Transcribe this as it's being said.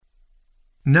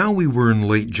Now we were in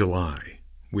late July.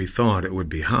 We thought it would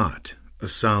be hot, a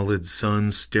solid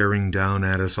sun staring down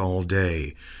at us all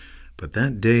day, but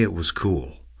that day it was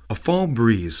cool. A fall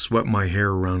breeze swept my hair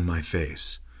around my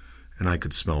face, and I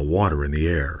could smell water in the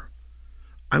air.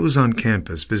 I was on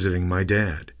campus visiting my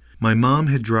dad. My mom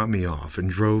had dropped me off and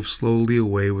drove slowly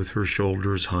away with her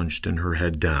shoulders hunched and her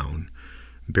head down,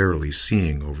 barely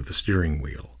seeing over the steering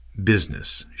wheel.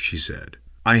 "Business," she said.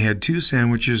 I had 2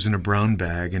 sandwiches in a brown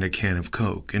bag and a can of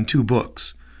Coke and 2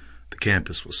 books. The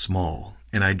campus was small,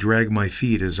 and I dragged my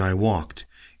feet as I walked,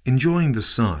 enjoying the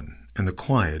sun and the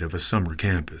quiet of a summer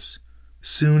campus.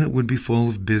 Soon it would be full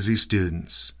of busy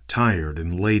students, tired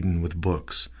and laden with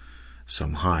books,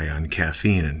 some high on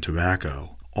caffeine and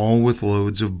tobacco, all with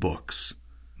loads of books.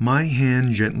 My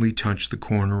hand gently touched the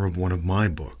corner of one of my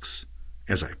books.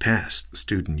 As I passed the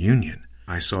student union,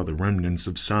 I saw the remnants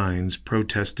of signs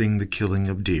protesting the killing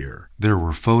of deer. There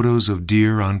were photos of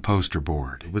deer on poster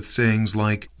board with sayings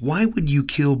like, "Why would you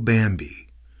kill Bambi?"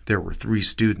 There were 3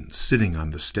 students sitting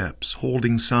on the steps,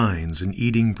 holding signs and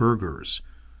eating burgers.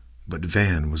 But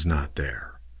Van was not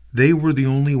there. They were the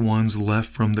only ones left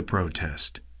from the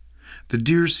protest. The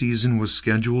deer season was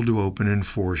scheduled to open in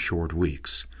 4 short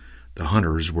weeks. The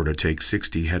hunters were to take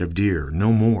 60 head of deer,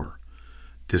 no more.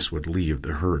 This would leave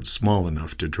the herd small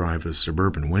enough to drive a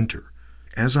suburban winter.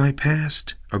 As I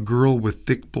passed, a girl with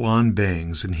thick blonde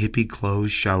bangs and hippie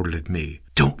clothes shouted at me,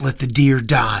 "Don't let the deer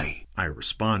die!" I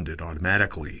responded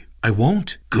automatically, "I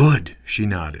won't." "Good," she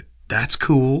nodded. "That's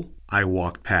cool." I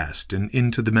walked past and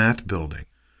into the math building.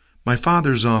 My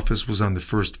father's office was on the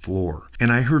 1st floor,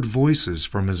 and I heard voices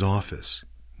from his office.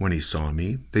 When he saw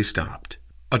me, they stopped.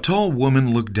 A tall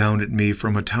woman looked down at me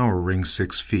from a towering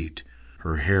 6 feet.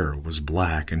 Her hair was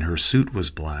black, and her suit was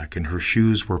black, and her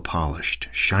shoes were polished,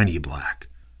 shiny black.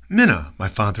 "Minna," my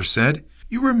father said,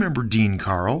 "you remember Dean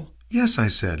Carl?" "Yes," I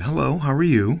said. "Hello, how are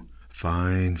you?"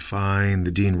 "Fine, fine," the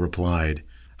dean replied.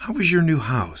 "How is your new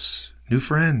house? New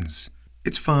friends?"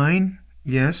 "It's fine.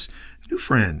 Yes, new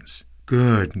friends."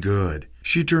 "Good, good."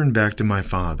 She turned back to my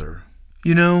father.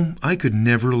 "You know, I could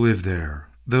never live there.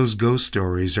 Those ghost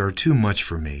stories are too much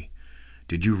for me.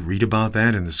 Did you read about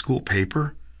that in the school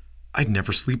paper? I'd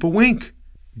never sleep a wink."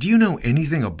 "Do you know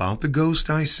anything about the ghost?"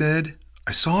 I said.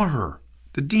 "I saw her."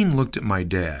 The dean looked at my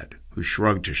dad, who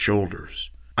shrugged his shoulders.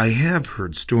 "I have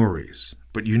heard stories,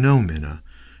 but you know, Minna,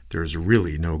 there's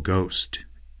really no ghost.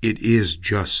 It is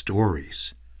just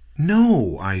stories."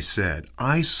 "No," I said.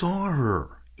 "I saw her.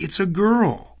 It's a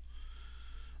girl."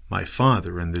 My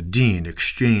father and the dean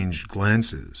exchanged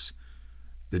glances.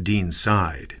 The dean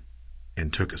sighed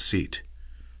and took a seat.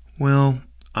 "Well,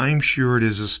 I'm sure it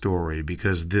is a story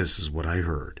because this is what I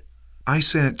heard." I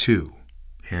sat too,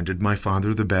 handed my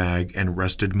father the bag, and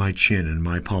rested my chin in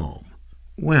my palm.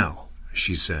 "Well,"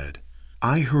 she said,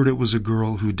 "I heard it was a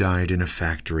girl who died in a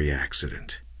factory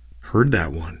accident." "Heard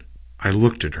that one." I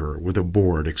looked at her with a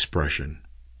bored expression.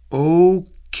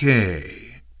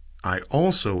 "Okay. I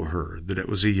also heard that it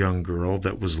was a young girl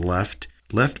that was left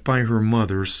by her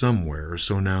mother somewhere,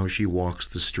 so now she walks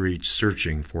the streets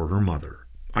searching for her mother."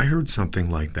 "I heard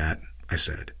something like that," I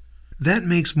said. "That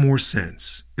makes more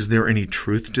sense. Is there any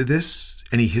truth to this?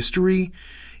 Any history?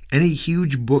 Any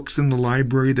huge books in the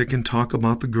library that can talk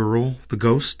about the girl, the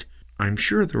ghost?" "I'm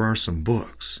sure there are some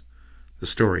books. The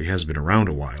story has been around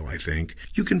a while, I think.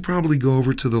 You can probably go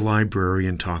over to the library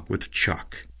and talk with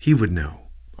Chuck. He would know."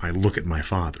 I looked at my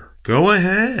father. "Go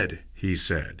ahead," he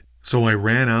said. So I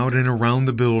ran out and around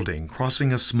the building,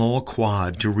 crossing a small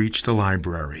quad to reach the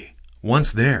library.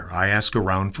 Once there, I asked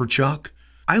around for Chuck.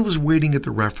 I was waiting at the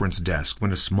reference desk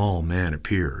when a small man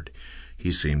appeared.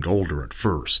 He seemed older at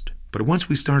first, but once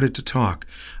we started to talk,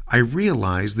 I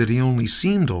realized that he only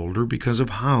seemed older because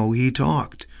of how he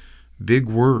talked. Big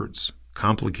words,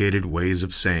 complicated ways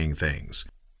of saying things.